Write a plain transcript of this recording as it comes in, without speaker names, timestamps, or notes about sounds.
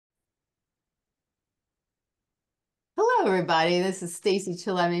everybody. This is Stacey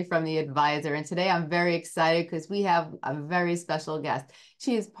Chillemi from The Advisor, and today I'm very excited because we have a very special guest.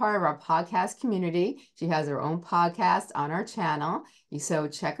 She is part of our podcast community. She has her own podcast on our channel, so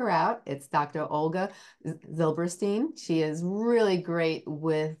check her out. It's Dr. Olga Zilberstein. She is really great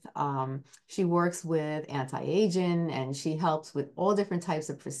with, she works with anti-aging, and she helps with all different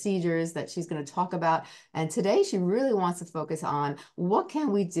types of procedures that she's going to talk about. And today she really wants to focus on what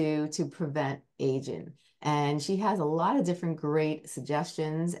can we do to prevent aging. And she has a lot of different great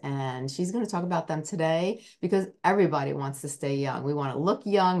suggestions, and she's going to talk about them today because everybody wants to stay young. We want to look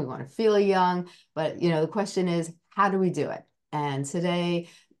young, we want to feel young, but the question is, how do we do it? And today,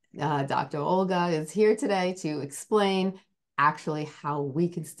 Dr. Olga is here today to explain actually how we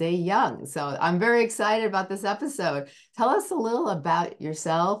can stay young. So I'm very excited about this episode. Tell us a little about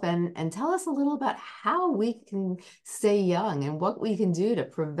yourself and tell us a little about how we can stay young and what we can do to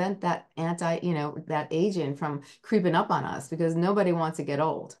prevent that that aging from creeping up on us, because nobody wants to get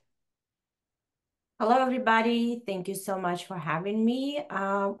old. Hello, everybody. Thank you so much for having me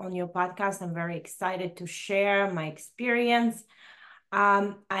on your podcast. I'm very excited to share my experience.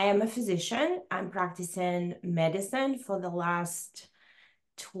 I am a physician. I'm practicing medicine for the last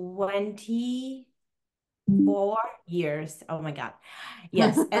 24 years. Oh my God.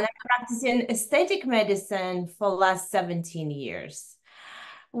 Yes. And I'm practicing aesthetic medicine for the last 17 years.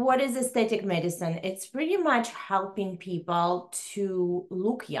 What is aesthetic medicine? It's pretty much helping people to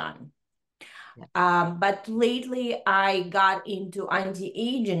look young. But lately I got into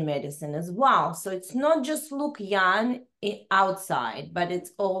anti-aging medicine as well. So it's not just look young outside, but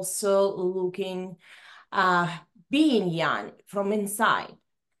it's also looking, being young from inside,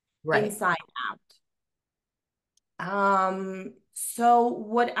 inside out. So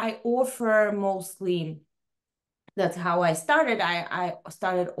what I offer mostly, that's how I started. I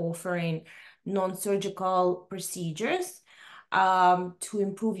started offering non-surgical procedures to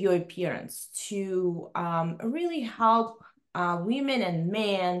improve your appearance, to really help women and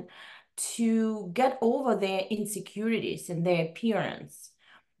men to get over their insecurities in their appearance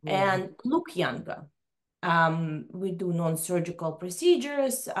and look younger. We do non-surgical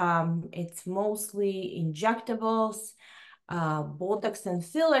procedures. It's mostly injectables, Botox and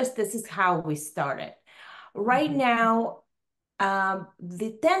fillers. This is how we started. Right now,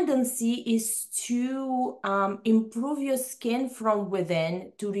 the tendency is to improve your skin from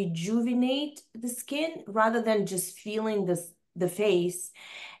within, to rejuvenate the skin rather than just feeling the face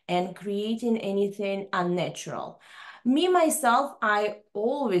and creating anything unnatural. Me, myself, I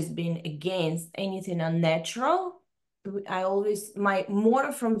always been against anything unnatural. I always, my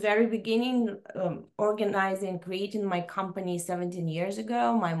motto from very beginning, organizing, creating my company 17 years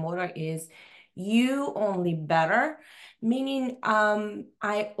ago, my motto is, you only better, meaning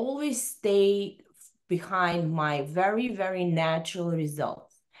I always stay behind my very, very natural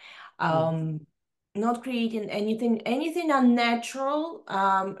results. Not creating anything unnatural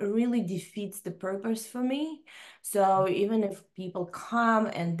really defeats the purpose for me. So even if people come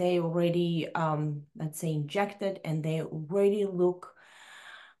and they already, let's say, injected and they already look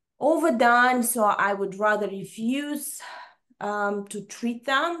overdone, so I would rather refuse to treat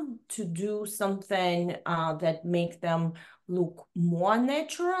them, to do something that make them look more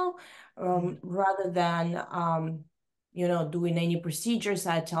natural, rather than doing any procedures.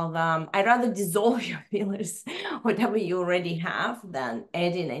 I tell them, I'd rather dissolve your fillers, whatever you already have, than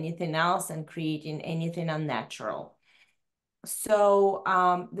adding anything else and creating anything unnatural. So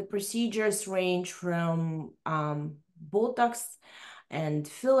the procedures range from Botox and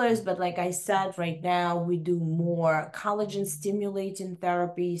fillers, but like I said, right now we do more collagen stimulating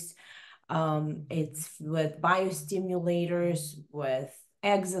therapies. It's with biostimulators, with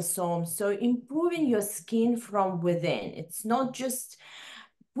exosomes, so improving your skin from within. It's not just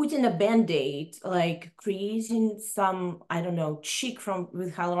putting a band-aid, like creating some, I don't know, cheek from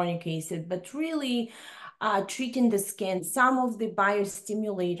with hyaluronic acid, but really treating the skin. Some of the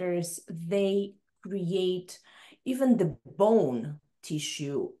biostimulators, they create even the bone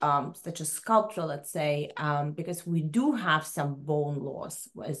tissue, such as sculpture, let's say, because we do have some bone loss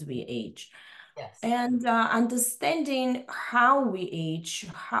as we age. Yes. And understanding how we age,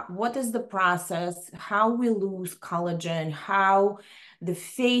 what is the process, how we lose collagen, how the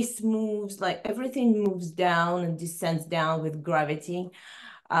face moves, like everything moves down and descends down with gravity.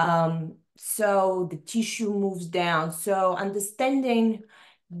 So the tissue moves down. So understanding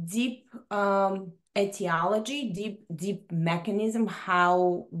deep etiology, deep mechanism,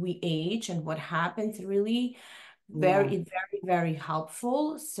 how we age and what happens, really very, very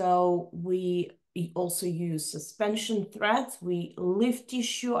helpful. So we also use suspension threads. We lift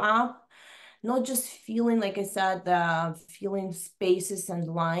tissue up not just feeling, like I said, feeling spaces and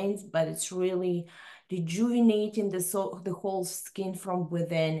lines, but it's really rejuvenating the whole skin from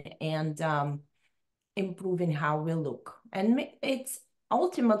within, and improving how we look. And it's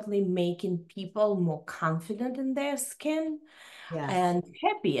ultimately making people more confident in their skin Yes. and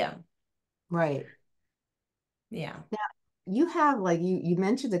happier. Right. Yeah. You have like you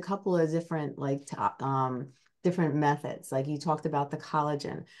mentioned a couple of different different methods. Like you talked about the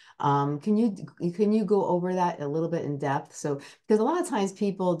collagen. Can you go over that a little bit in depth? So because a lot of times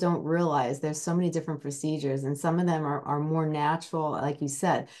people don't realize there's so many different procedures, and some of them are more natural, like you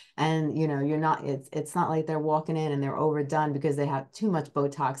said. And you know, you're not it's not like they're walking in and they're overdone because they have too much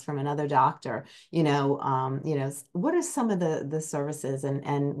Botox from another doctor. What are some of the services,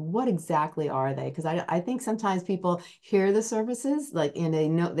 and what exactly are they? Because I think sometimes people hear the services like and they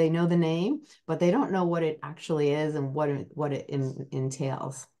know the name, but they don't know what it actually is and what it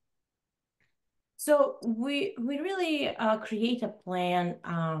entails. So we really create a plan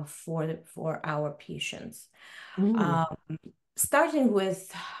for our patients, Mm, um, starting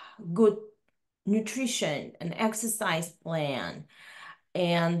with good nutrition, an exercise plan,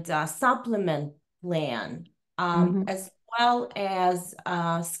 and supplement plan, hmm. as well as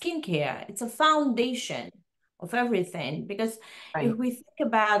skincare. It's a foundation of everything, because if Right. we think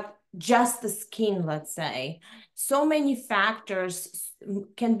about just the skin, let's say, so many factors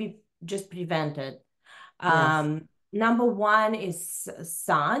can be just prevented. Yes. Number one is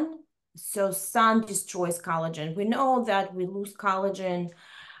sun. So sun destroys collagen. We know that we lose collagen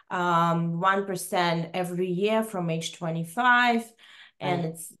 1% every year from age 25, and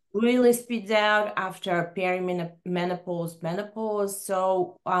Right. it's really speeds out after perimenopause, menopause.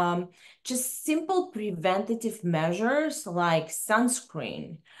 So just simple preventative measures like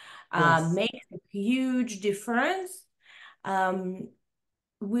sunscreen Yes. make a huge difference. Um,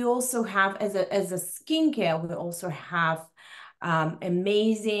 we also have, as a skincare, we also have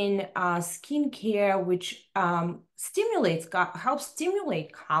amazing skincare, which helps stimulate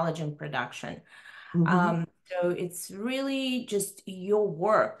collagen production. Hmm. So it's really just your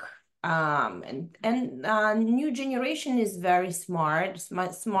work. And new generation is very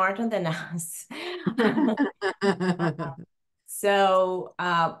smarter than us. So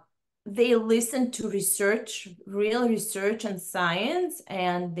they listen to research, real research and science,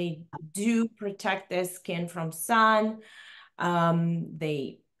 and they do protect their skin from sun.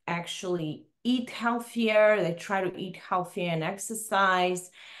 They actually eat healthier. They try to eat healthier and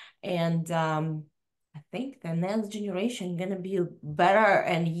exercise. And I think the next generation gonna be better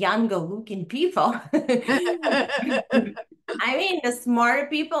and younger looking people. I mean, the smarter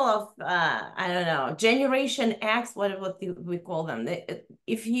people of I don't know, Generation X, we call them.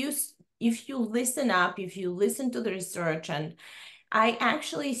 If you listen up, if you listen to the research, and I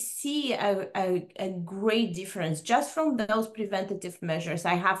actually see a great difference just from those preventative measures.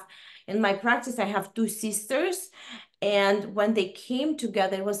 In my practice, I have two sisters, and when they came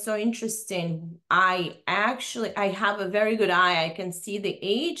together, it was so interesting. I have a very good eye. I can see the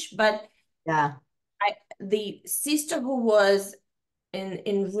age, but Yeah. the sister who was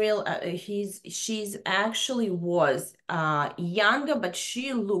in real she's actually was younger, but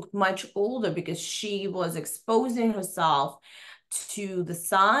she looked much older because she was exposing herself to the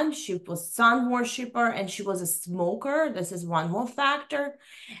sun. She was sun worshiper, and she was a smoker. This is one more factor.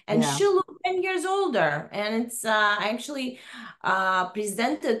 And Yeah. she looked 10 years older. And it's I actually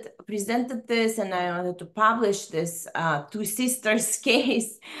presented this, and I wanted to publish this two sisters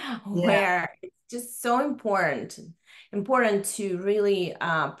case, Yeah. where it's just so important to really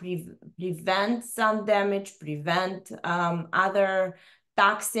prevent sun damage, prevent other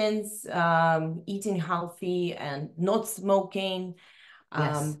toxins, eating healthy and not smoking.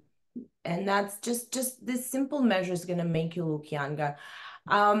 Yes. Um, and that's just this simple measure is going to make you look younger.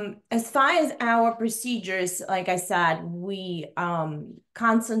 As far as our procedures, like I said, we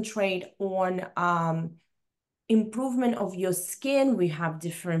concentrate on improvement of your skin. We have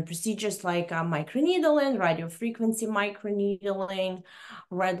different procedures like microneedling, radio frequency microneedling,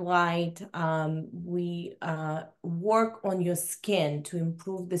 red light. We work on your skin to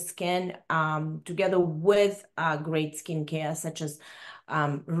improve the skin together with great skincare, such as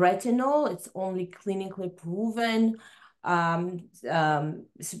retinol. It's only clinically proven,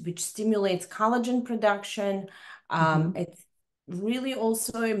 which stimulates collagen production. Hmm. It's really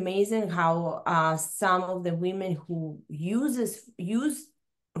also amazing how some of the women who use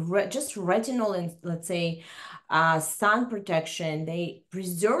just retinol and, let's say, sun protection, they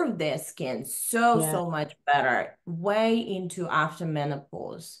preserve their skin Yeah. so much better way into after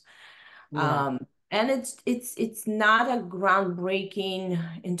menopause. Yeah. um, And it's not a groundbreaking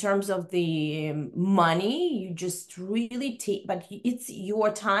in terms of the money. You just really take, but it's your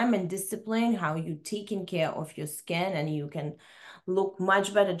time and discipline, how you taking care of your skin, and you can look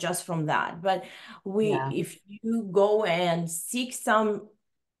much better just from that. But Yeah. if you go and seek some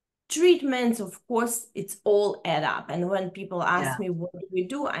treatments, of course, it's all add up. And when people ask Yeah. me what do we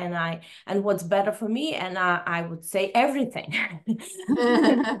do, and what's better for me, and I would say everything.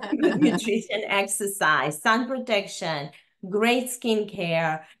 Nutrition, exercise, sun protection, great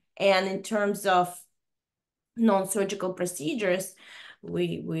skincare. And in terms of non-surgical procedures,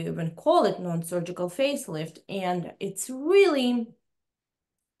 we even call it non-surgical facelift. And it's really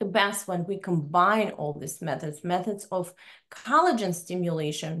the best when we combine all these methods of collagen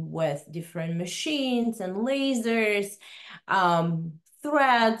stimulation with different machines and lasers,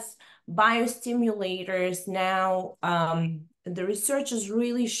 threads, biostimulators. Now, the research is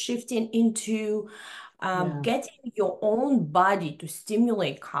really shifting into Yeah. getting your own body to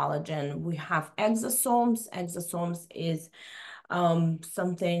stimulate collagen. We have exosomes. Exosomes is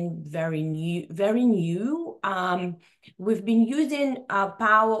something very new, very new. We've been using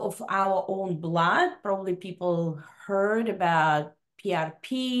power of our own blood. Probably people heard about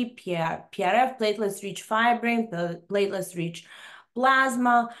PRP, PRF, platelets-rich fibrin, the platelets-rich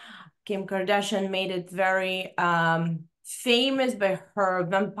plasma. Kim Kardashian made it very famous by her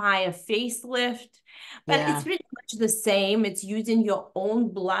vampire facelift. But it's Yeah. pretty much the same. It's using your own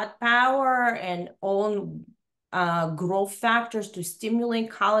blood power and own growth factors to stimulate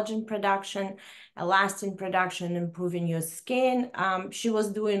collagen production, elastin production, improving your skin. She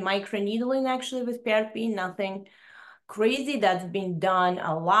was doing microneedling actually with PRP, nothing crazy. That's been done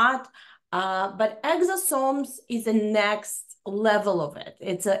a lot. But exosomes is the next level of it.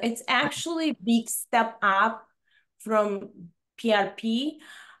 It's actually a big step up from PRP.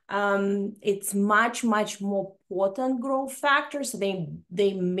 It's much more potent growth factors.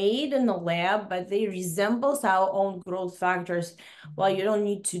 They made in the lab, but they resembles our own growth factors. Well, you don't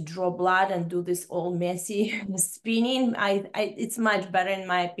need to draw blood and do this all messy spinning. It's much better in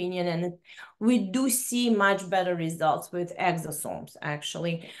my opinion, and we do see much better results with exosomes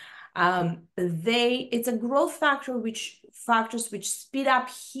actually. It's a growth factor factors which speed up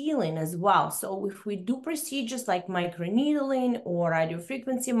healing as well. So if we do procedures like microneedling or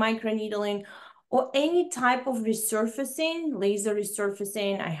radiofrequency microneedling or any type of resurfacing, laser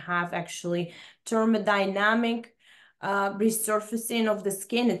resurfacing, I have actually thermodynamic resurfacing of the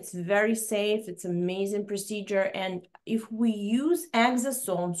skin. It's very safe. It's an amazing procedure. And if we use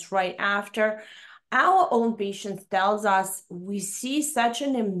exosomes right after, our own patients tells us we see such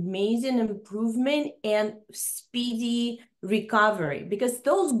an amazing improvement and speedy recovery, because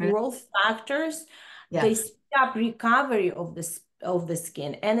those growth factors, they Yes. speed up recovery of the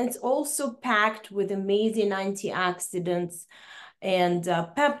skin. And it's also packed with amazing antioxidants and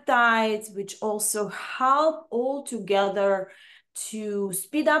peptides, which also help all together to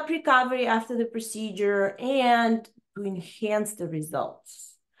speed up recovery after the procedure and to enhance the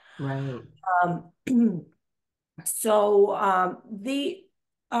results. Right. Um, so the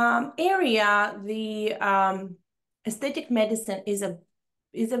area, the aesthetic medicine is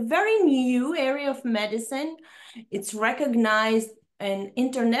a very new area of medicine. It's recognized in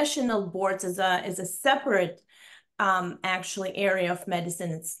international boards as a separate actually area of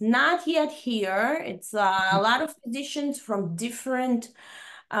medicine. It's not yet here. It's a lot of physicians from different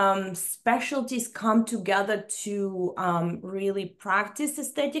specialties come together to really practice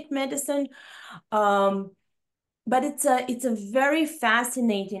aesthetic medicine. But it's a very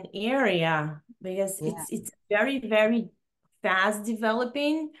fascinating area because Yeah. it's very fast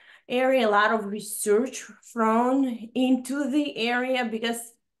developing area. A lot of research thrown into the area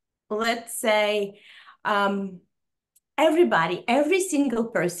because let's say every single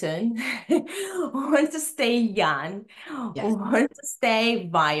person wants to stay young, Yes. wants to stay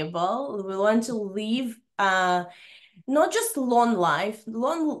viable. We want to live not just long life,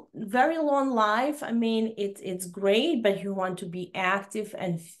 very long life. I mean, it's great, but you want to be active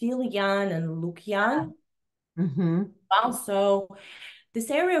and feel young and look young. Mm-hmm. Also,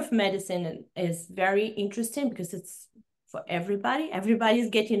 this area of medicine is very interesting because it's for everybody. Everybody's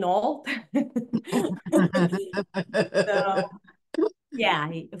getting old. So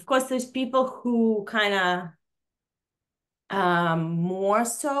yeah, of course, there's people who kind of more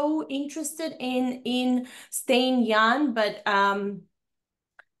so interested in staying young, but than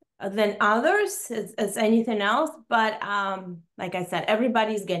others as anything else. But like I said,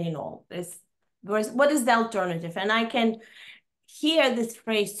 everybody's getting old. What is the alternative? And I can hear this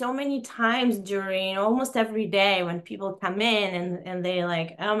phrase so many times during almost every day when people come in and they're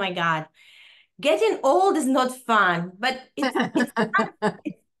like, oh my God, getting old is not fun, but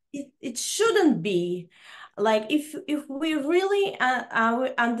it shouldn't be. Like if we really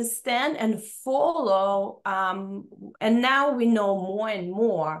understand and follow, and now we know more and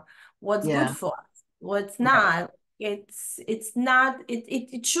more what's good Yeah, for us, what's right. not. It's not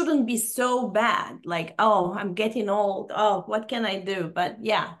it shouldn't be so bad. Like, oh, I'm getting old. Oh, what can I do? But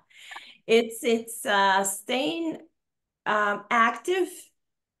yeah, it's staying active,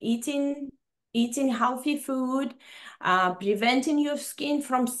 eating eating healthy food, preventing your skin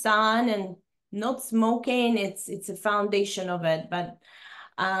from sun, and not smoking. It's a foundation of it. But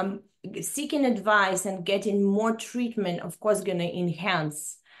um, seeking advice and getting more treatment, of course, going to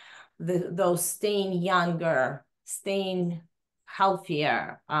enhance those staying younger, staying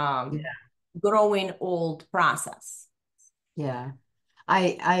healthier, Yeah. growing old process. Yeah.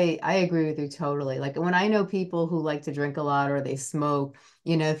 I agree with you totally. Like when I know people who like to drink a lot or they smoke,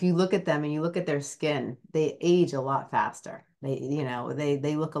 if you look at them and you look at their skin, they age a lot faster.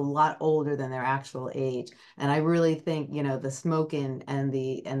 They look a lot older than their actual age. And I really think, the smoking and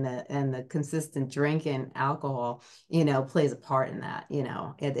the consistent drinking alcohol, plays a part in that.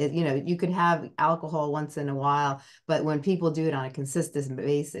 You could have alcohol once in a while, but when people do it on a consistent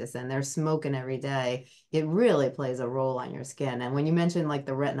basis and they're smoking every day, it really plays a role on your skin. And when you mentioned like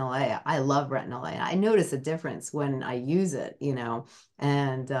the retinol A, I love retinol A. I notice a difference when I use it,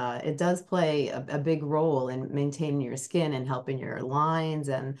 and it does play a big role in maintaining your skin and helping your lines.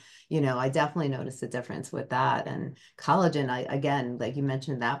 And, I definitely notice a difference with that. And collagen, again, like you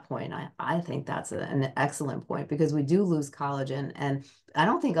mentioned that point, I think that's an excellent point because we do lose collagen. And I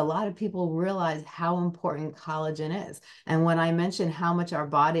don't think a lot of people realize how important collagen is. And when I mention how much our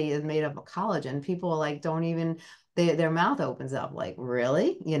body is made of collagen, people like don't even their mouth opens up like,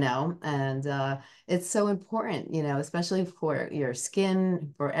 really? And it's so important, especially for your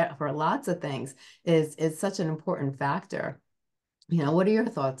skin, for lots of things, is such an important factor. What are your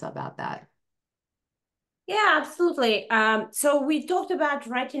thoughts about that? Yeah, absolutely. So we talked about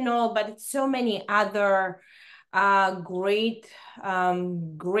retinol, but it's so many other great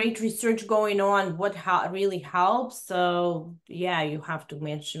great research going on what really helps. So yeah, you have to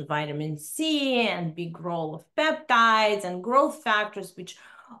mention vitamin C and big role of peptides and growth factors, which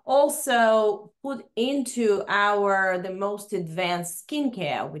also put into the most advanced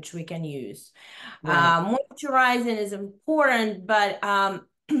skincare, which we can use. Right. Moisturizing is important, but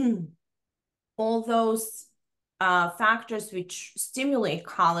all those factors which stimulate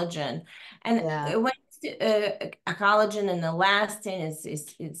collagen, and Yeah. when collagen and elastin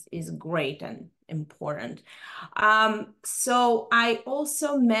is great and important. So I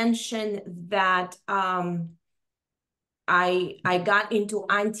also mentioned that I got into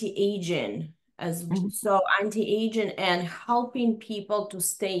anti-aging as Mhm. so anti-aging and helping people to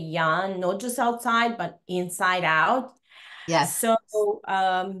stay young, not just outside but inside out. Yes. So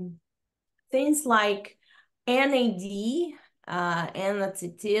things like NAD,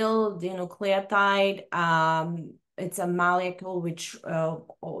 N-acetyl dinucleotide. It's a molecule which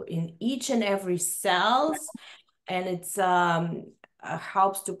in each and every cells, and it's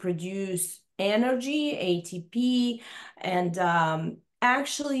helps to produce energy, ATP, and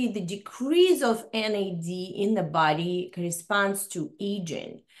actually the decrease of NAD in the body corresponds to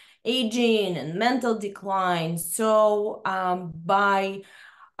aging and mental decline. So by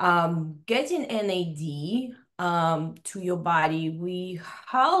getting NAD to your body, we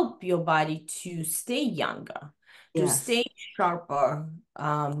help your body to stay younger, to Yes. stay sharper.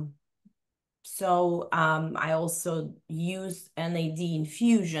 So I also use NAD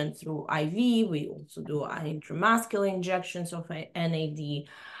infusion through IV. We also do intramuscular injections of NAD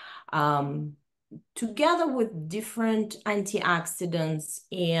together with different antioxidants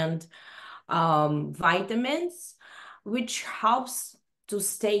and vitamins, which helps to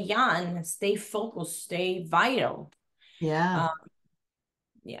stay young, stay focused, stay vital. Yeah. Uh,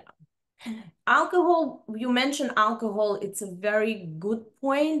 yeah. Alcohol, you mentioned alcohol. It's a very good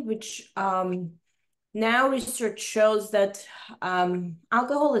point, which now research shows that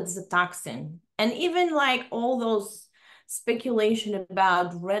alcohol is a toxin. And even like all those speculation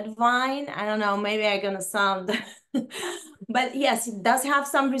about red wine, I don't know, maybe I'm gonna sound, but yes, it does have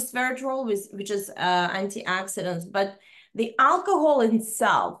some resveratrol, which is antioxidants, but the alcohol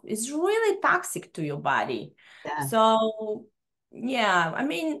itself is really toxic to your body. Yeah. So yeah, I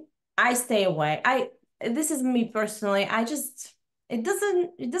mean, I stay away. This is me personally. I just it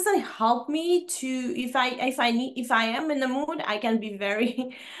doesn't help me to if I am in the mood, I can be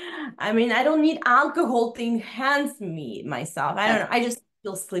very I mean, I don't need alcohol to enhance me myself. I don't Yes. know. I just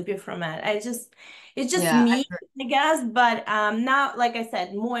feel sleepy from it. It's just Yeah, me, I guess. But now, like I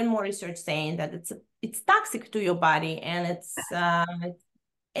said, more and more research saying that it's toxic to your body, and it's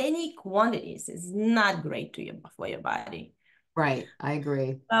any quantities is not great to you for your body. right. I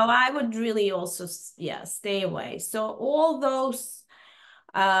agree. So I would really also, yeah, stay away. So all those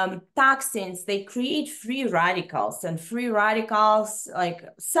toxins, they create free radicals, and free radicals like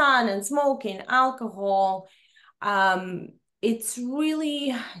sun and smoking, alcohol, um, it's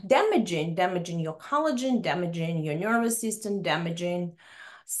really damaging your collagen, damaging your nervous system, damaging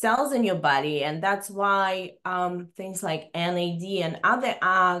cells in your body. And that's why things like NAD and other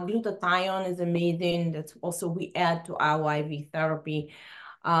glutathione is amazing. That's also we add to our IV therapy.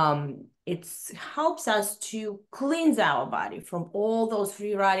 It helps us to cleanse our body from all those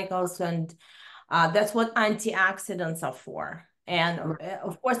free radicals, and that's what antioxidants are for. And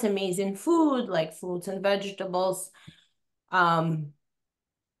of course, amazing food like fruits and vegetables um,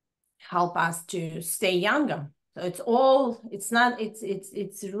 help us to stay younger. So it's not,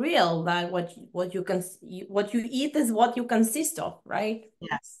 it's real that what you can, what you eat is what you consist of, right?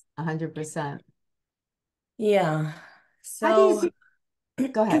 Yes, 100%. Yeah. How do you So,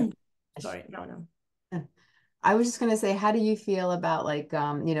 feel? Go ahead. sorry, no. I was just going to say, how do you feel about like,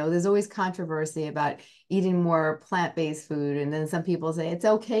 there's always controversy about eating more plant-based food. And then some people say it's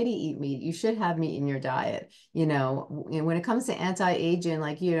okay to eat meat. You should have meat in your diet. When it comes to anti-aging,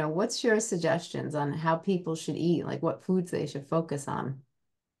 like, what's your suggestions on how people should eat, like what foods they should focus on?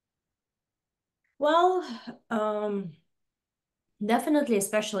 Well, definitely,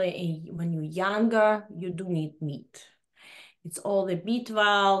 especially when you're younger, you do need meat. It's all the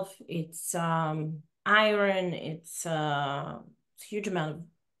B12, it's iron, it's a huge amount of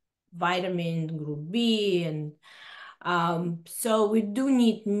vitamin group B, and so we do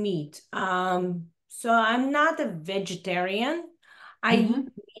need meat. So I'm not a vegetarian. I Hmm. eat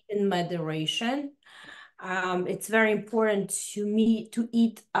meat in moderation. It's very important to me to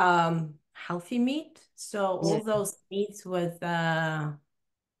eat healthy meat. So Yeah, all those meats with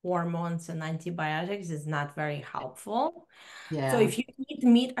hormones and antibiotics is not very helpful. So yeah. if you eat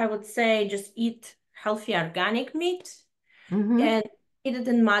meat, I would say just eat healthy organic meat Hmm. and eat it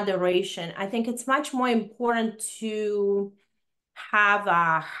in moderation. I think it's much more important to have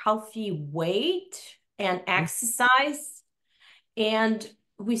a healthy weight and exercise, and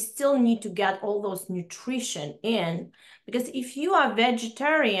we still need to get all those nutrition in, because if you are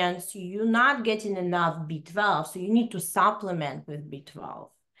vegetarian, so you're not getting enough B12, so you need to supplement with B12,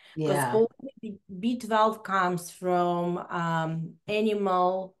 because Yeah, all the B12 comes from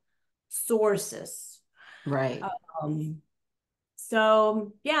animal sources. right. Um,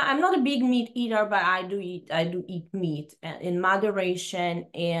 so yeah, I'm not a big meat eater, but I do eat meat in moderation,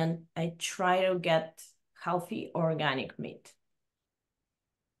 and I try to get healthy organic meat.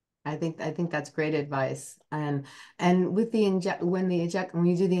 I think that's great advice. And with the inject when you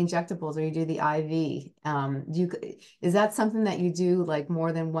do the injectables or you do the IV, is that something that you do like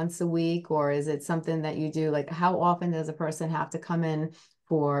more than once a week, or is it something that you do like how often does a person have to come in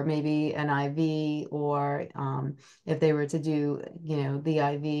for maybe an IV, or if they were to do, the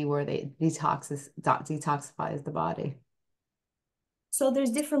IV where they detoxifies the body? So there's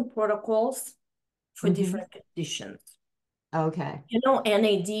different protocols for Hmm. different conditions. Okay.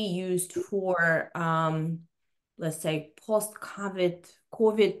 NAD used for let's say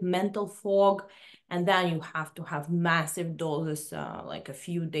post-COVID mental fog, and then you have to have massive doses, like a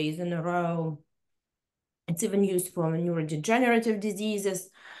few days in a row. It's even used for neurodegenerative diseases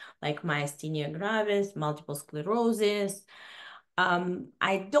like myasthenia gravis, multiple sclerosis.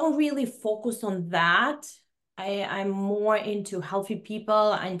 I don't really focus on that. I'm more into healthy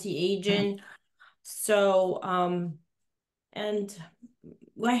people, anti-aging. So, and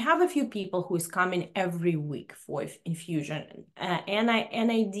I have a few people who is coming every week for infusion.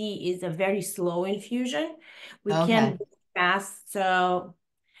 NAD is a very slow infusion. We Okay. can't do fast, so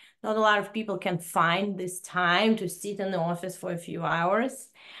not a lot of people can find this time to sit in the office for a few hours.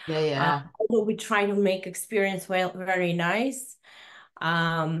 Yeah, yeah. Although we try to make experience very nice.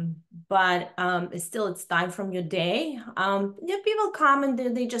 Um, but still it's time from your day. Yeah, people come and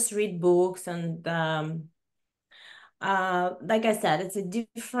they just read books, and like I said, it's a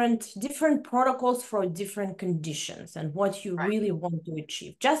different protocols for different conditions and what you Right. really want to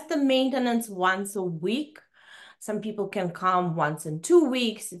achieve. Just the maintenance once a week. Some people can come once in 2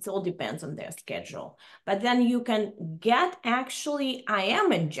 weeks. It all depends on their schedule. But then you can get actually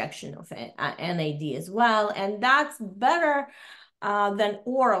IM injection of NAD as well, and that's better than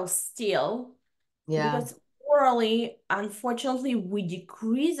oral still, Yeah. because orally, unfortunately, we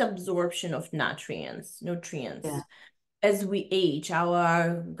decrease absorption of nutrients. Yeah. as we age,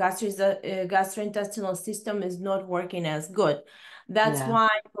 our gastrointestinal system is not working as good. That's Yeah. why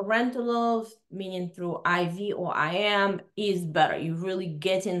parental love, meaning through IV or IM, is better. You really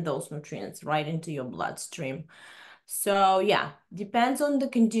get in those nutrients right into your bloodstream. So yeah, depends on the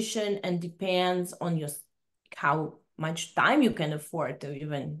condition and depends on your how much time you can afford to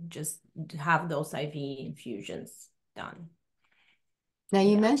even just have those IV infusions done. Now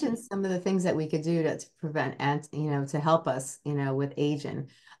you Yeah. mentioned some of the things that we could do to prevent and to help us, with aging.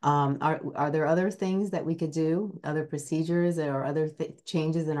 Are there other things that we could do, other procedures or other th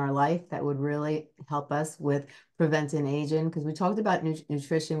changes in our life that would really help us with preventing aging? Because we talked about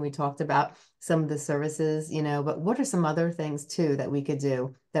nutrition, we talked about some of the services, but what are some other things too that we could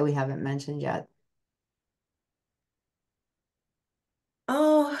do that we haven't mentioned yet?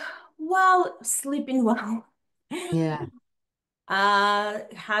 Oh, well, sleeping well. Yeah.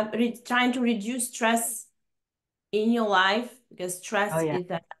 Trying to reduce stress in your life because Oh stress yeah. is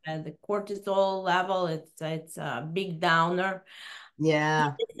at the cortisol level. It's a big downer.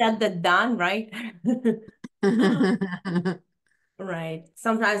 Yeah. Said that done, right? Right.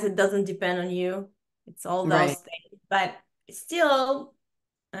 Sometimes it doesn't depend on you. It's all those Right. things, but still,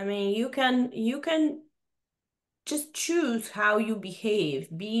 I mean, you can just choose how you behave,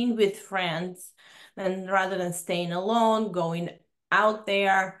 being with friends, and rather than staying alone, going out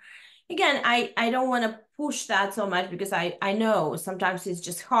there. Again, I don't want to push that so much because I know sometimes it's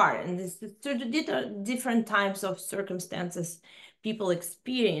just hard, and this is different types of circumstances people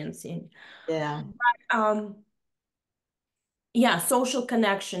experiencing. Yeah. Um, yeah, social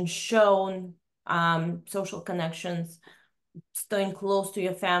connections shown, social connections, staying close to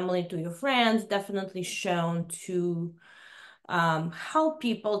your family, to your friends, definitely shown to help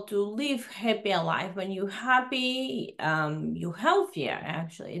people to live happier life. When you're happy, you're healthier,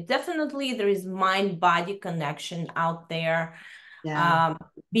 actually. Definitely there is mind-body connection out there. Yeah. Um,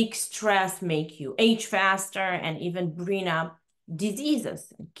 Big stress make you age faster and even bring up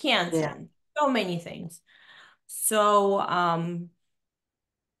diseases, cancer, Yeah. and so many things. So,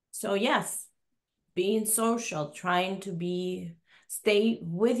 so yes, being social, trying to stay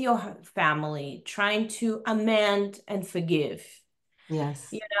with your family, trying to amend and forgive. Yes.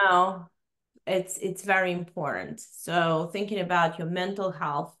 You know, it's very important. So thinking about your mental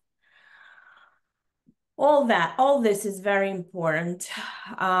health, all this is very important.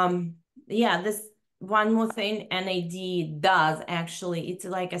 Yeah, this one more thing NAD does actually, it's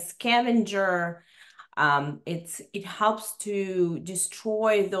like a scavenger. It helps to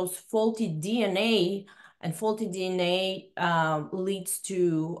destroy those faulty DNA, and faulty DNA leads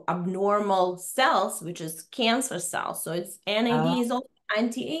to abnormal cells, which is cancer cells. So it's Oh, NAD is also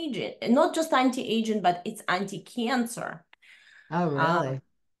anti-aging, and not just anti-aging, but it's anti-cancer. oh, Um, really?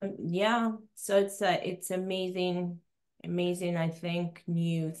 yeah, so it's amazing, I think,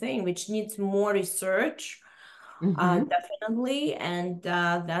 new thing which needs more research, Mm-hmm. definitely, and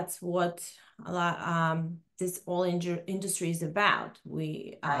that's what a lot this whole industry is about.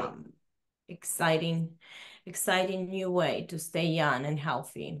 We Right. exciting, exciting new way to stay young and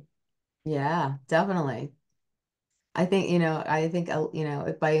healthy. Yeah, definitely. By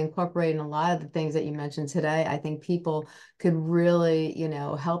incorporating a lot of the things that you mentioned today, I think people could really,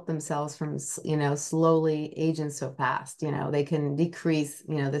 help themselves from, slowly aging so fast. They can decrease,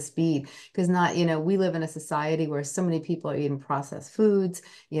 the speed because not, we live in a society where so many people are eating processed foods,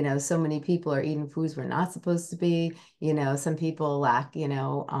 so many people are eating foods we're not supposed to be, some people lack,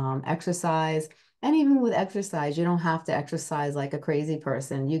 exercise. And even with exercise, you don't have to exercise like a crazy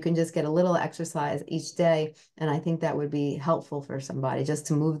person. You can just get a little exercise each day, and I think that would be helpful for somebody just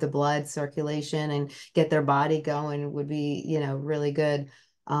to move the blood circulation and get their body going would be, really good.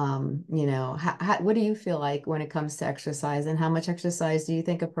 What do you feel like when it comes to exercise, and how much exercise do you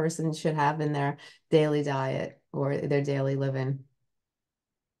think a person should have in their daily diet or their daily living?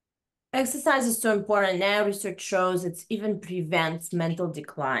 Exercise is so important. Now research shows it even prevents mental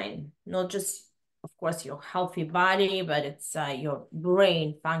decline, not just, of course, your healthy body, but it's your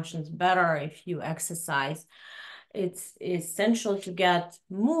brain functions better if you exercise. It's essential to get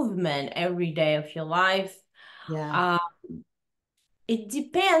movement every day of your life. Yeah. Uh, it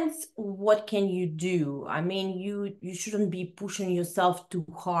depends what can you do. I mean, you shouldn't be pushing yourself too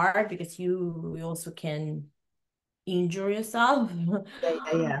hard because you also can injure yourself. Yeah,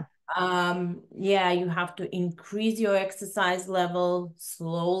 yeah, yeah. Yeah, you have to increase your exercise level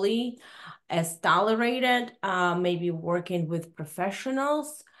slowly as tolerated, maybe working with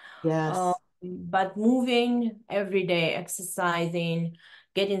professionals, uh, Yes. but moving every day, exercising,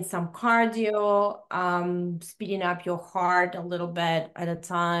 getting some cardio, speeding up your heart a little bit at a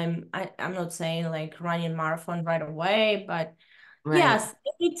time. I'm not saying like running marathon right away, but Right. yes,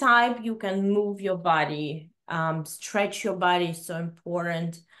 any type you can move your body, stretch your body is so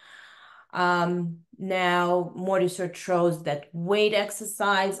important. Now more research shows that weight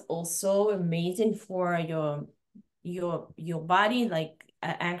exercise also amazing for your body, like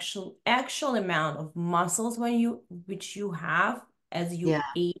actual amount of muscles which you have as you Yeah.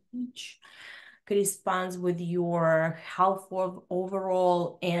 age corresponds with your health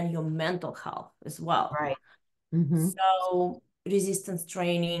overall and your mental health as well. Right. Hmm. So resistance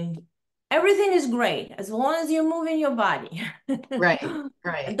training, everything is great as long as you're moving your body. Right.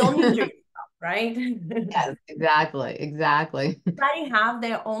 Right. Don't injure yourself, right? Yes, exactly. Exactly. Everybody have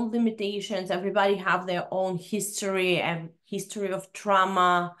their own limitations. Everybody have their own history and history of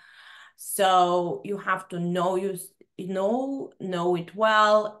trauma. So you have to know it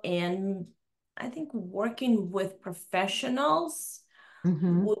well. And I think working with professionals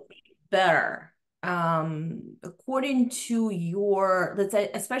Hmm. would be better. According to your, let's say,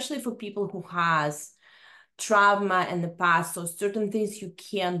 especially for people who has trauma in the past, so certain things you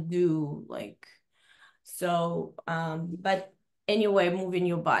can't do, like so, but anyway, moving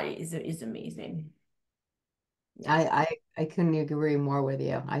your body is amazing. I, Yes. I I couldn't agree more with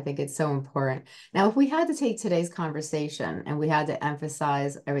you. I think it's so important. Now, if we had to take today's conversation and we had to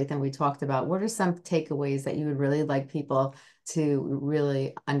emphasize everything we talked about, what are some takeaways that you would really like people to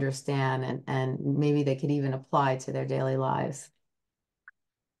really understand and maybe they could even apply to their daily lives?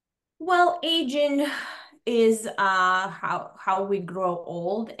 Well, aging is how we grow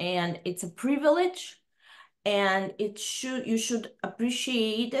old, and it's a privilege, and you should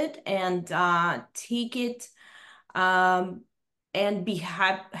appreciate it and take it, um, and be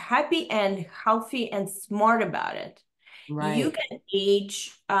happy and healthy and smart about it. Right. You can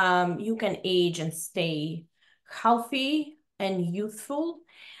age and stay healthy and youthful.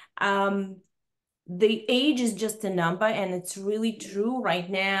 Um, the age is just a number, and it's really true. Right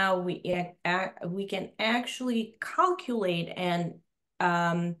now, we can actually calculate and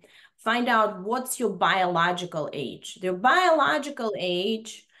um, find out what's your biological age. Your biological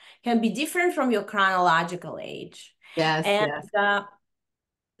age can be different from your chronological age. Yes, And yes.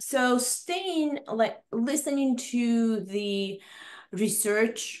 so staying like listening to the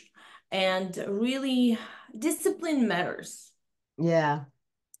research and really discipline matters. Yeah.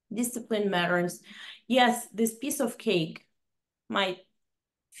 Discipline matters. Yes, this piece of cake might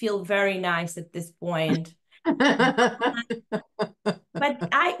feel very nice at this point, but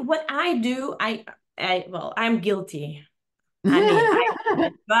what I do, well, I'm guilty. I mean, I do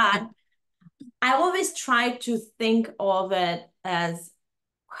it, but I always try to think of it as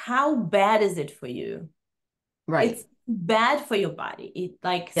how bad is it for you? Right. It's bad for your body. It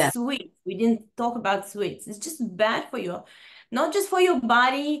like Yeah. sweets. We didn't talk about sweets. It's just bad for your, not just for your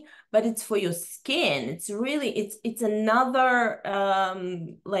body, but it's for your skin. It's really it's another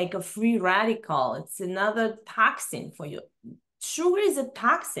like a free radical. It's another toxin for you. Sugar is a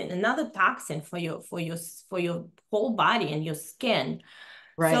toxin, another toxin for your whole body and your skin.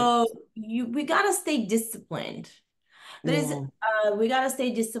 Right. So we gotta stay disciplined. Yeah. We gotta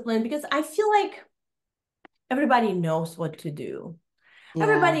stay disciplined because I feel like everybody knows what to do. Yeah.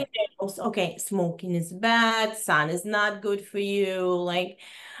 Everybody knows, okay, smoking is bad, sun is not good for you, like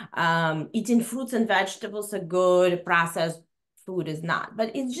eating fruits and vegetables are good, processed food is not.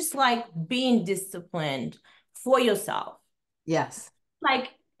 But it's just like being disciplined for yourself. Yes.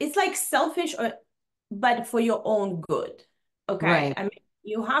 Like it's like selfish or but for your own good. Okay. Right. I mean,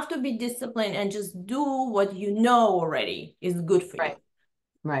 you have to be disciplined and just do what you know already is good for you. Right.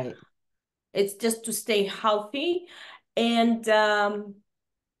 Right. It's just to stay healthy. And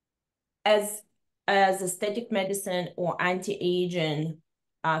as aesthetic medicine or anti-aging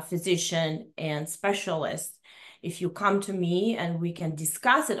physician and specialist, if you come to me and we can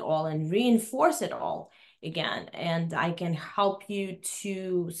discuss it all and reinforce it all again, and I can help you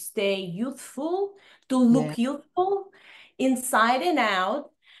to stay youthful, to Yeah. look youthful inside and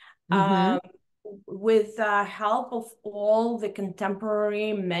out, Mm-hmm. with the help of all the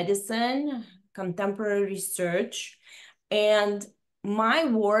contemporary medicine, contemporary research. And my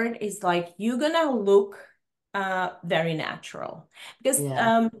word is like, you're gonna look very natural. Because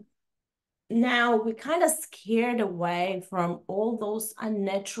Yeah. now we're kind of scared away from all those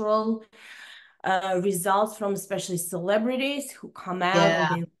unnatural results from especially celebrities who come out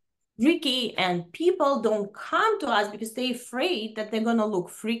and Yeah. they freaky, and people don't come to us because they're afraid that they're gonna look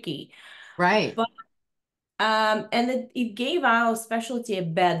freaky. Right. But and it gave our specialty a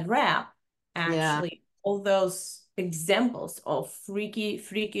bad rap, Yeah. actually. All those examples of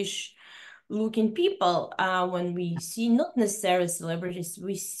freakish looking people when we see not necessarily celebrities,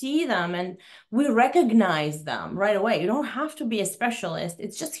 we see them and we recognize them right away. You don't have to be a specialist.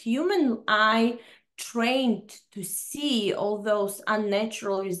 It's just human eye trained to see all those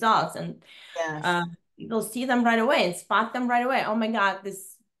unnatural results, and Yes. people see them right away and spot them right away. Oh my God,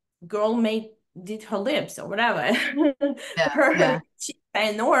 this girl did her lips or whatever. Yeah. Her Yeah. cheeks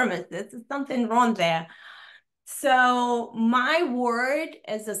are enormous. There's something wrong there. So my word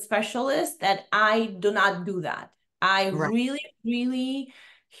as a specialist that I do not do that. I Right. really, really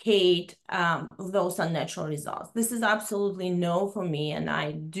hate those unnatural results. This is absolutely no for me, and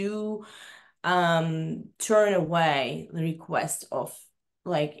I do turn away the request of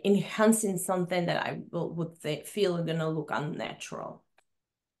like enhancing something that I would feel gonna look unnatural.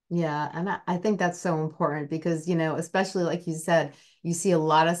 Yeah, and I think that's so important because, especially like you said, you see a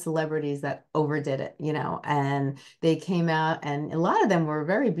lot of celebrities that overdid it, and they came out and a lot of them were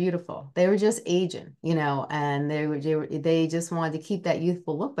very beautiful. They were just aging, and they just wanted to keep that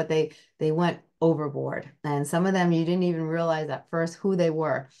youthful look, but they went overboard. And some of them you didn't even realize at first who they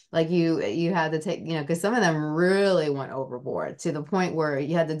were. Like you had to take, because some of them really went overboard to the point where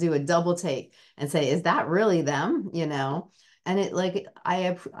you had to do a double take and say, is that really them? And it like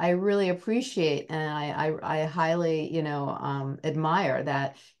I really appreciate and I highly admire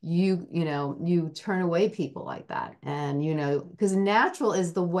that you turn away people like that, and because natural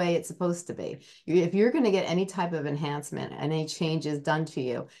is the way it's supposed to be. If you're going to get any type of enhancement, any changes done to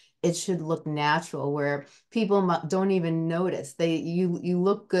you, it should look natural where people don't even notice. You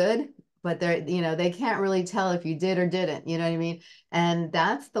look good, but they can't really tell if you did or didn't, you know what I mean? And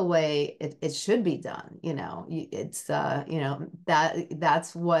that's the way it should be done. It's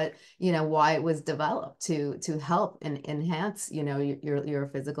that's what, why it was developed to help and enhance, your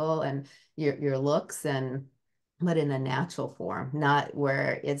physical and your looks, and but in a natural form, not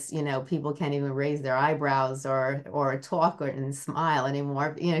where it's, people can't even raise their eyebrows or talk and smile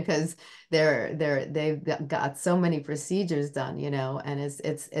anymore, because they've got so many procedures done, and it's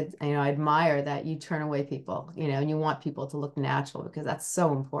I admire that you turn away people, and you want people to look natural because that's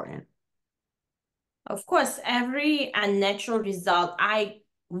so important. Of course, every unnatural result I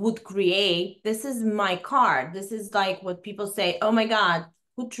would create, this is my card. This is like what people say, oh my God,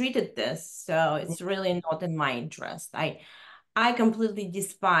 who treated this? So it's really not in my interest. I completely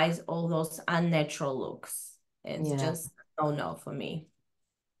despise all those unnatural looks. It's Yeah. just no for me.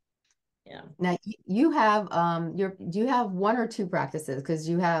 Yeah. Now you have do you have one or two practices? Because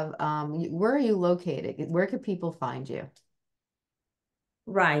you have where are you located? Where can people find you?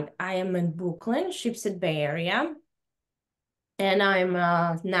 Right. I am in Brooklyn, Sheepshead Bay Area, and I'm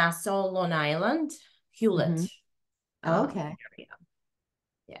Nassau, Long Island, Hewlett Hmm. Okay. area.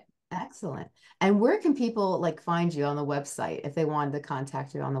 Yeah. Excellent. And where can people like find you on the website if they wanted to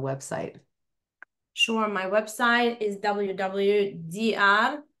contact you on the website? Sure. My website is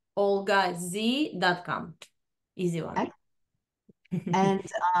www.drolgaz.com. Easy one. And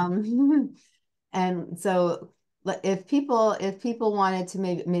and so if people wanted to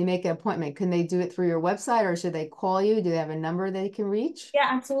maybe make an appointment, can they do it through your website or should they call you? Do they have a number they can reach? Yeah,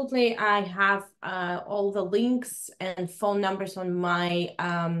 absolutely. I have all the links and phone numbers on my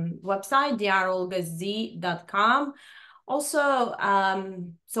website, drolgaz.com. Also,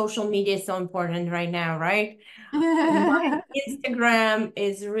 social media is so important right now, right? My Instagram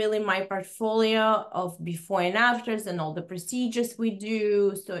is really my portfolio of before and afters and all the procedures we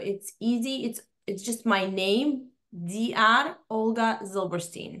do. So it's easy. It's just my name, Dr. Olga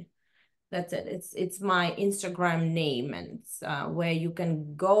Zilberstein. That's it. It's my Instagram name, and it's where you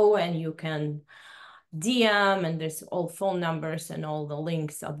can go and you can DM, and there's all phone numbers and all the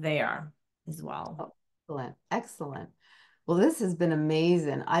links are there as well. Excellent. Excellent. Well, this has been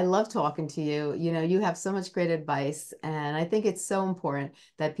amazing. I love talking to you. You have so much great advice, and I think it's so important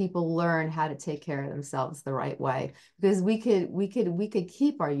that people learn how to take care of themselves the right way because we could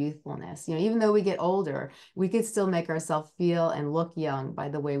keep our youthfulness. Even though we get older, we could still make ourselves feel and look young by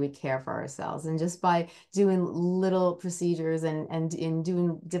the way we care for ourselves, and just by doing little procedures and in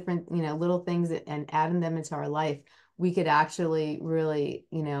doing different, little things and adding them into our life, we could actually really,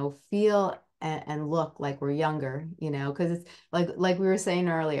 feel and look like we're younger, because it's like we were saying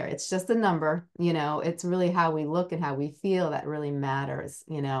earlier, it's just a number, it's really how we look and how we feel that really matters,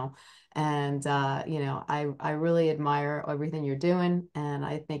 and I really admire everything you're doing, and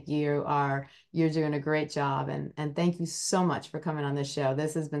I think you're doing a great job, and thank you so much for coming on this show.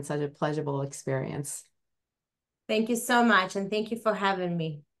 This has been such a pleasurable experience. Thank you so much, and thank you for having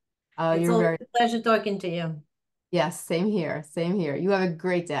me. Oh, It's you're always very, a pleasure talking to you. yes, same here, same here. You have a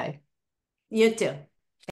great day. You too.